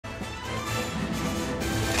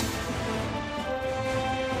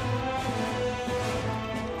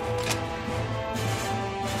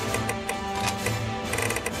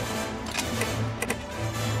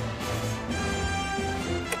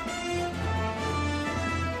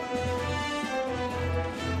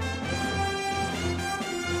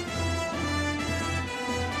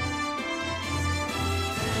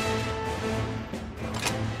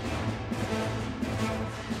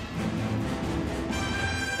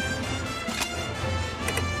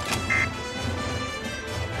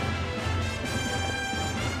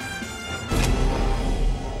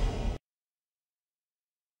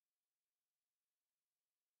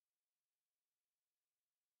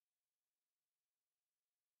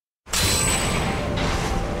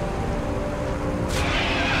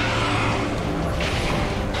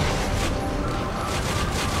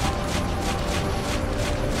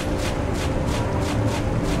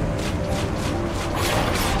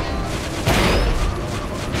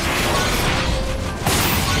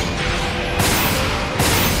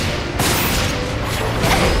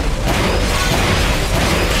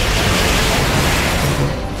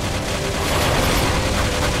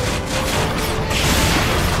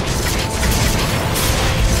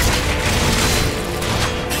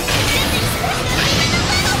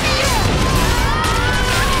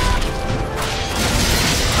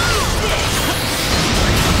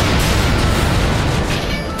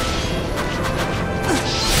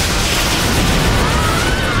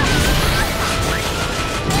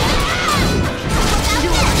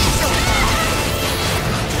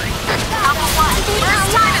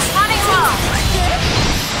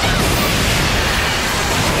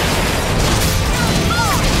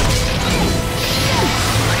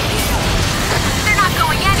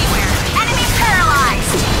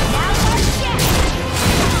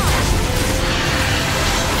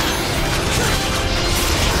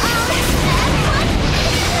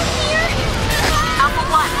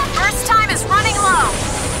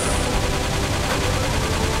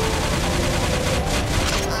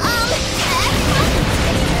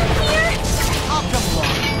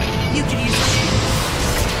You could use it.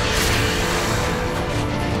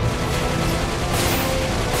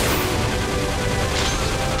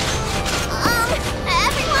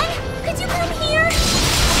 Everyone, could you come here?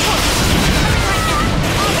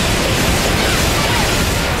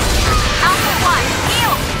 Alpha 1,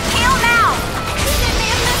 heal! Heal now! They may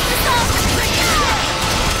have messed us up.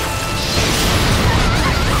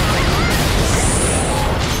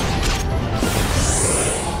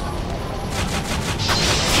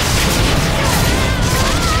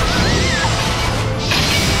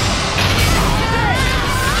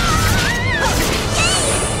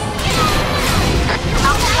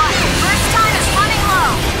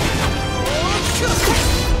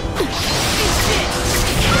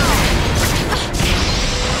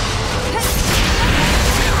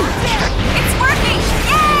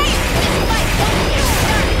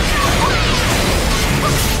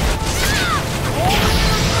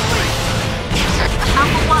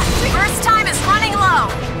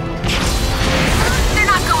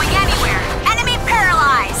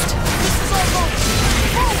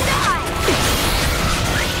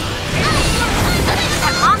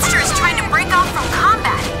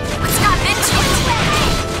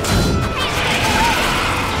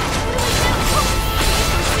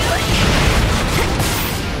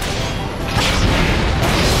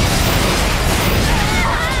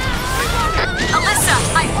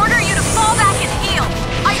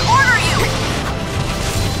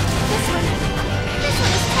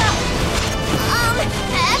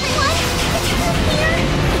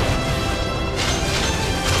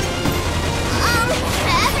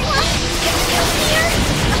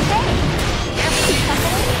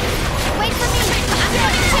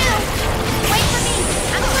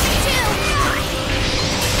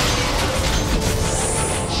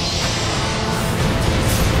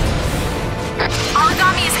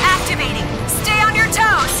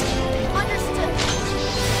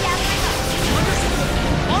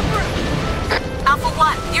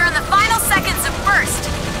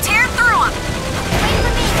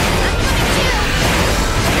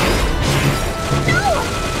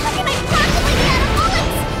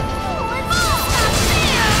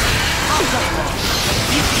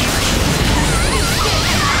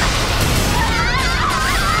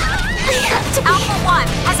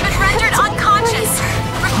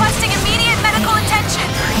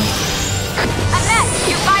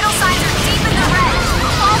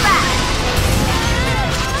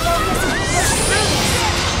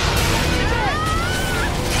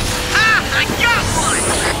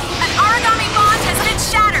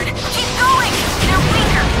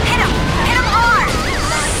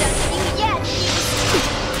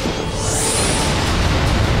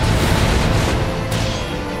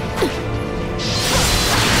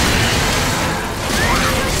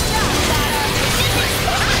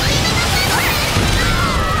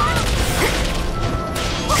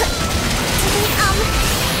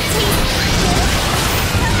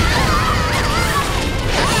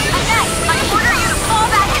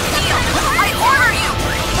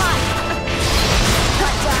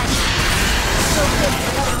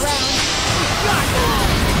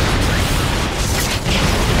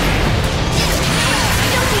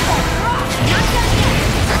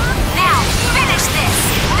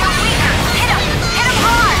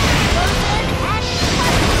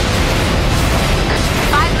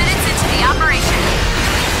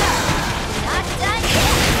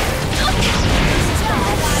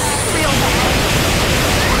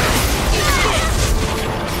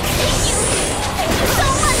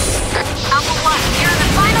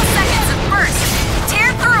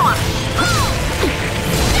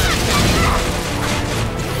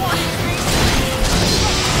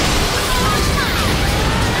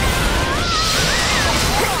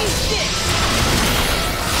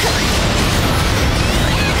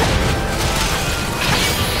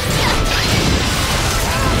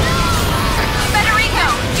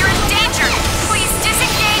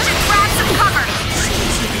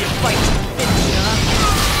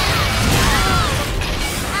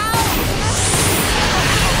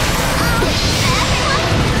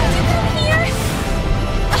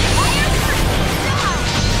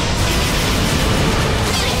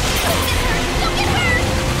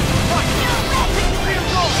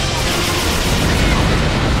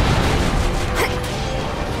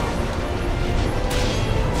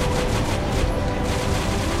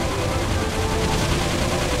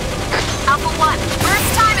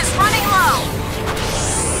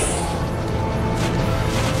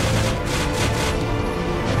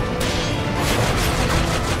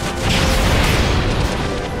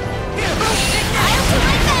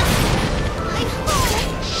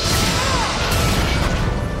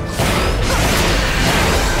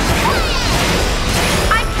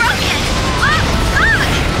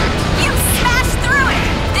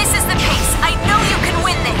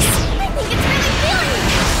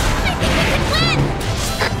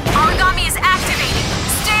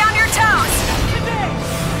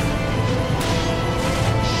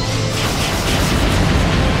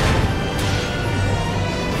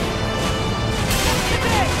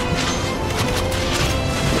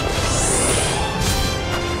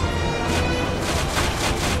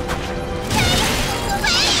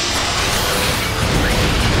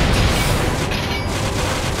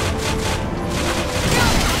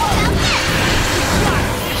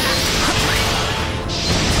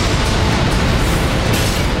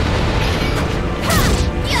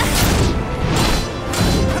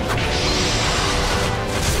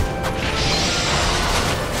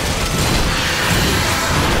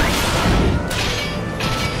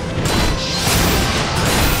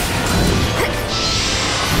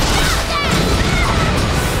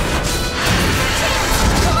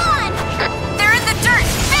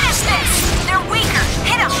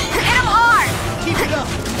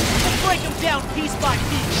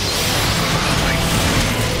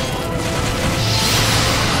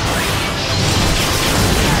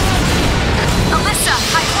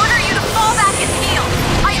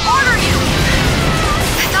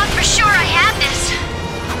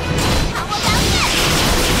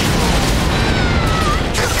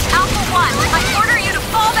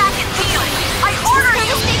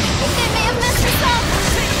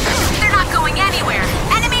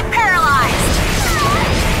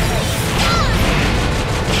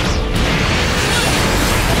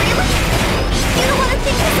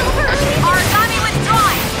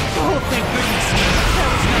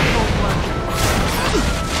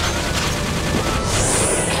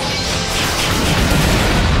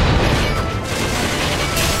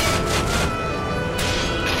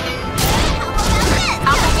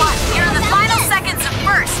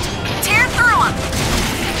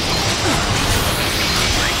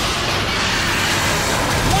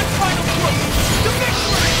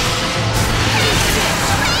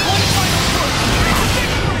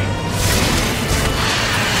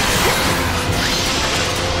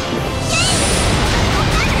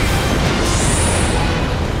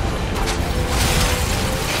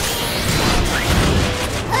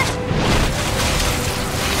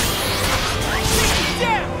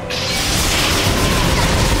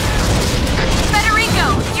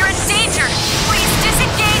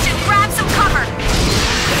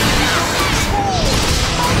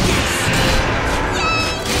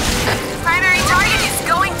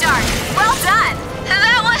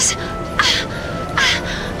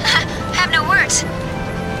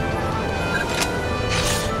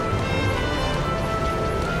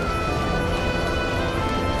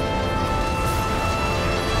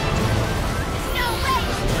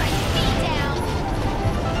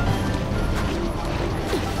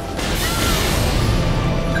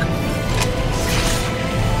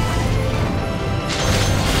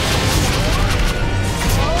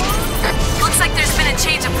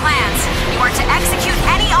 change of plans. You are to execute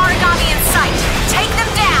any origami in sight. Take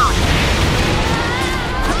them down!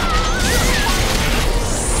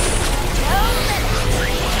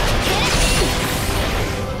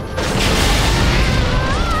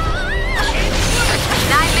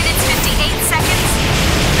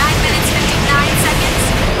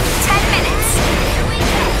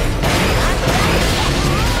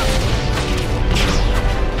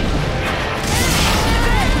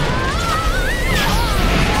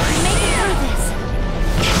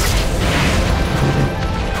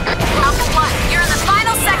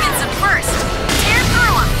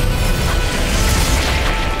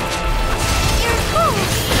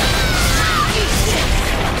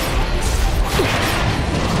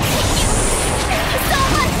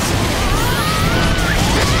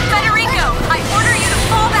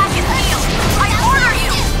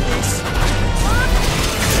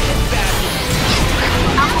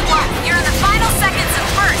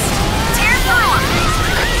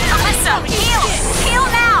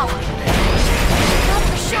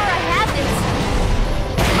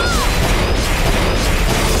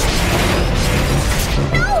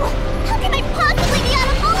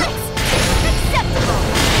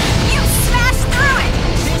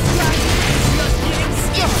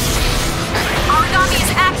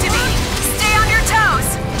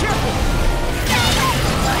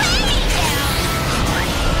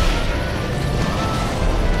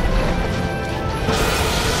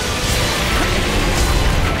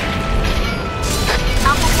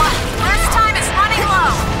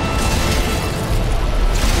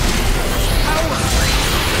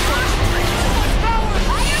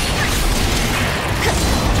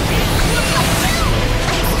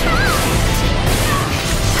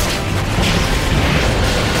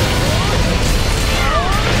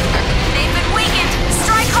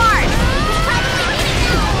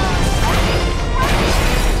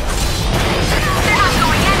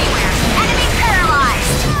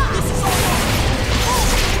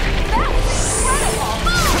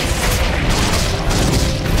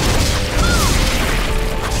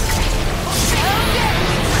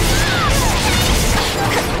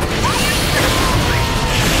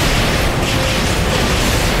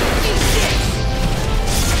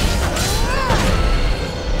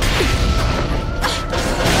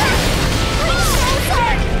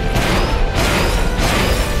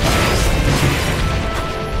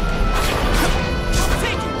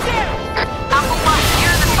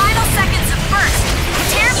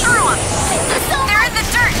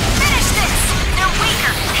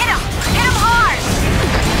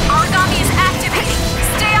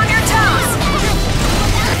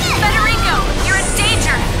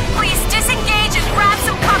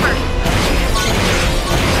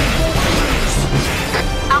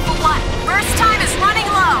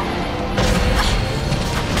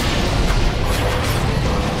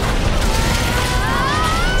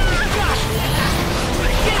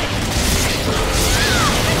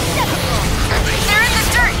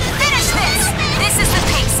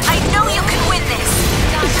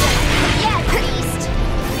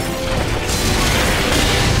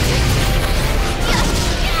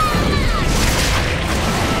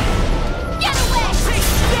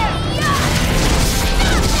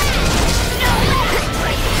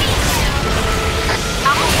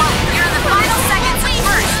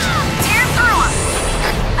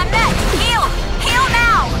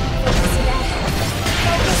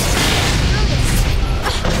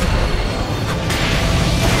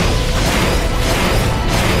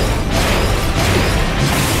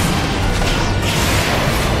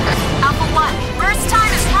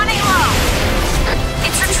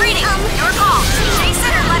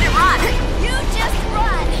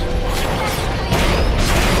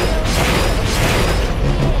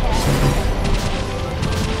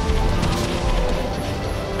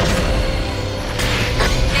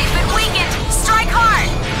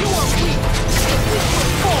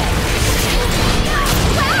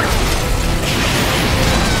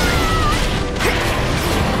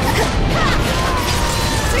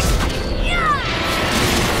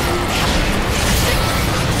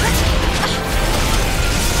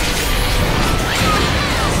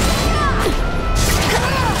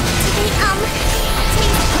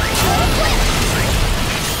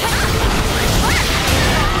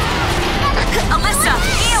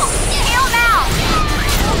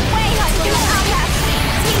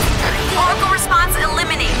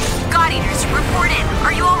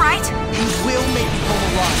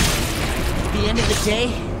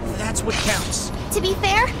 day, that's what counts. To be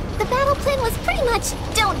fair, the battle plan was pretty much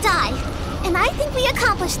don't die. And I think we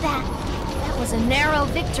accomplished that. That was a narrow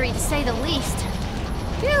victory to say the least.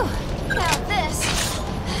 Phew, now this.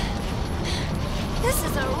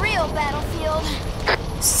 real battlefield.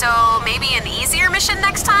 So maybe an easier mission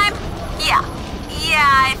next time? Yeah,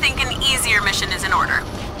 I think an easier mission is in order.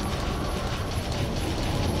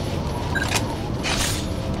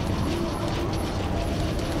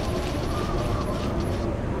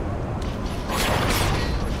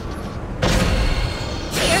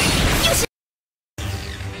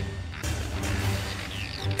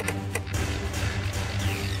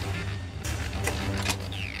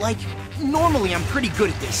 Like, normally I'm pretty good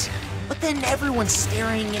at this, but then everyone's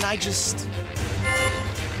staring and I just...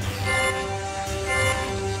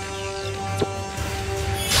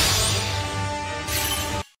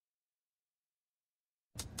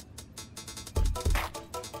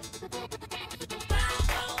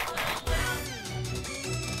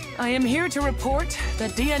 I am here to report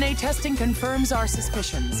that DNA testing confirms our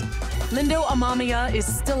suspicions. Lindo Amamiya is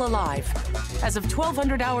still alive. As of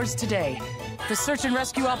 1200 hours today, the search and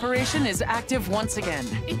rescue operation is active once again.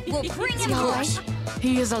 We'll bring him home.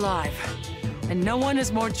 He is alive, and no one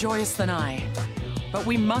is more joyous than I. But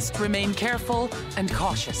we must remain careful and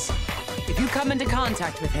cautious. If you come into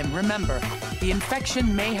contact with him, remember, the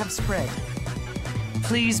infection may have spread.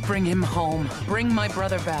 Please bring him home. Bring my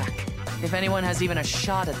brother back. If anyone has even a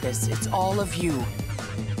shot at this, it's all of you.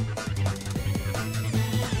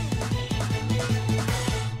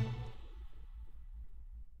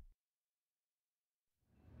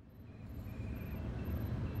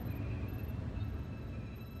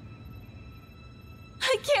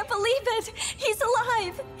 I can't believe it! He's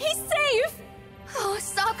alive! He's safe! Oh,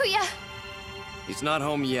 Sakuya! He's not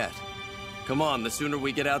home yet. Come on, the sooner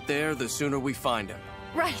we get out there, the sooner we find him.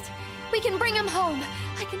 Right. We can bring him home.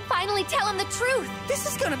 I can finally tell him the truth. This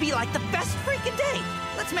is gonna be like the best freaking day!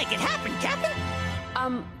 Let's make it happen, Captain!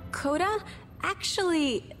 Coda?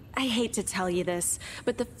 Actually, I hate to tell you this,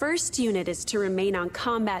 but the first unit is to remain on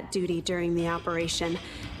combat duty during the operation.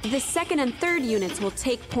 The second and third units will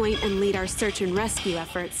take point and lead our search and rescue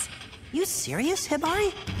efforts. You serious,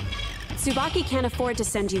 Hibari? Tsubaki can't afford to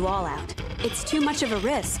send you all out. It's too much of a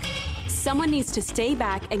risk. Someone needs to stay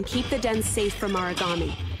back and keep the den safe from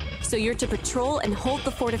Aragami. So you're to patrol and hold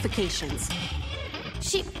the fortifications.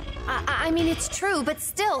 I mean, it's true, but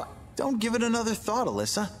still... Don't give it another thought,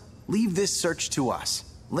 Alyssa. Leave this search to us.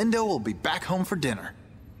 Lindo will be back home for dinner.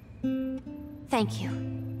 Thank you.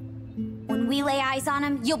 When we lay eyes on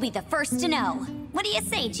him, you'll be the first to know. What do you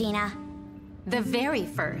say, Gina? The very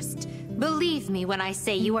first. Believe me when I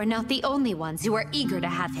say you are not the only ones who are eager to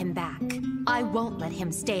have him back. I won't let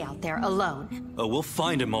him stay out there alone. Oh, we'll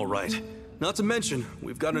find him all right. Not to mention,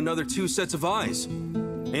 we've got another 2 sets of eyes.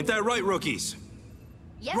 Ain't that right, rookies?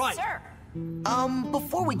 Yes, Right. sir.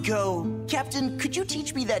 Before we go, Captain, could you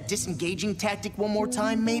teach me that disengaging tactic one more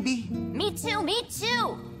time, maybe? Me too, me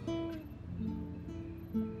too.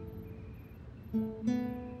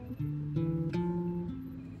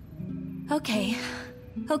 Okay.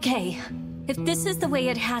 If this is the way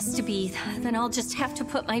it has to be, then I'll just have to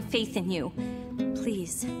put my faith in you.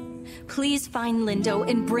 Please find Lindo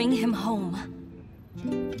and bring him home.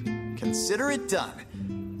 Consider it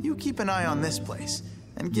done. You keep an eye on this place,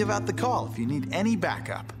 and give out the call if you need any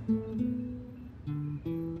backup.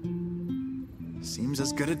 Seems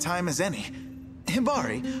as good a time as any.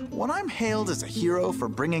 Hibari, when I'm hailed as a hero for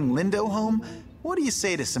bringing Lindo home, what do you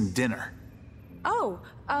say to some dinner?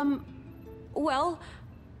 Well,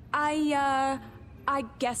 I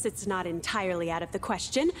guess it's not entirely out of the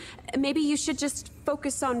question. Maybe you should just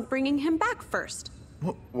focus on bringing him back first.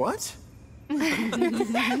 What?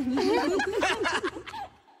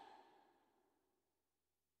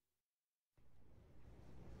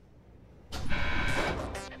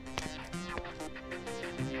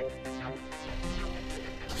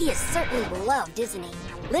 He is certainly beloved, isn't he?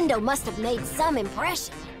 Lindo must have made some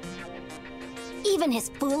impression. Even his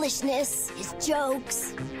foolishness, his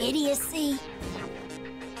jokes, idiocy.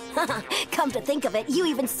 Come to think of it, you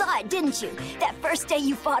even saw it, didn't you? That first day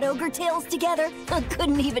you fought Ogre Tails together? I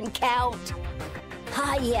couldn't even count.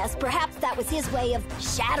 Ah, yes, perhaps that was his way of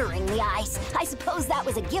shattering the ice. I suppose that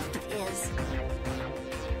was a gift of his.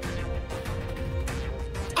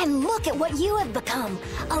 And look at what you have become.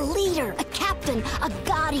 A leader, a captain, a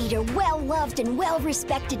god-eater, well-loved and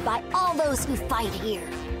well-respected by all those who fight here.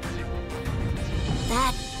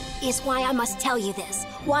 That is why I must tell you this,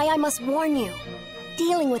 why I must warn you.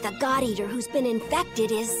 Dealing with a god-eater who's been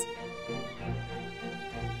infected is...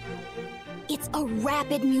 It's a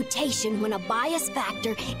rapid mutation when a bias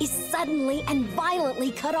factor is suddenly and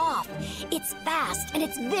violently cut off. It's fast and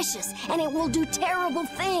it's vicious and it will do terrible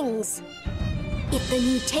things. If the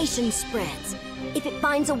mutation spreads, if it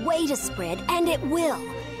finds a way to spread, and it will,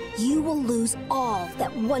 you will lose all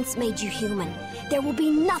that once made you human. There will be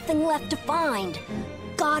nothing left to find.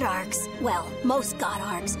 God arcs, well, most God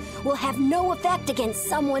arcs, will have no effect against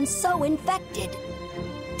someone so infected.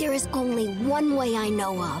 There is only one way I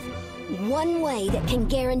know of. One way that can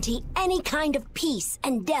guarantee any kind of peace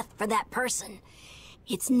and death for that person.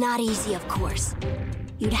 It's not easy, of course.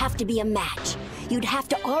 You'd have to be a match. You'd have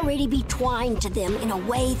to already be twined to them in a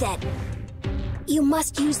way that... You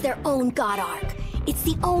must use their own God arc. It's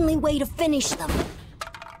the only way to finish them.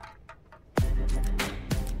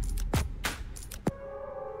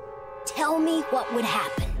 Tell me what would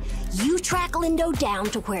happen. You track Lindo down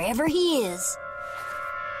to wherever he is.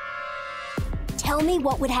 Tell me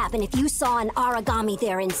what would happen if you saw an Aragami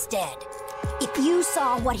there instead. If you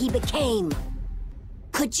saw what he became.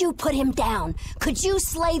 Could you put him down? Could you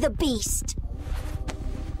slay the beast?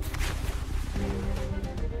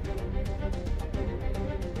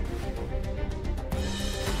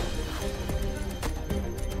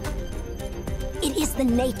 It is the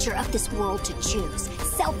nature of this world to choose.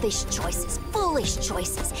 Selfish choices, foolish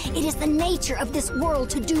choices. It is the nature of this world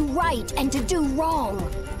to do right and to do wrong.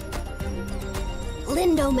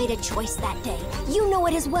 Lindo made a choice that day. You know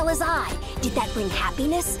it as well as I. Did that bring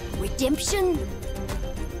happiness? Redemption?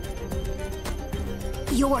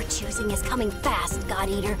 Your choosing is coming fast, God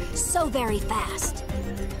Eater. So very fast.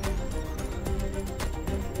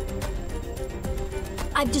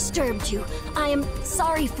 I've disturbed you. I am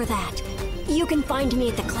sorry for that. You can find me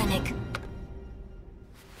at the clinic.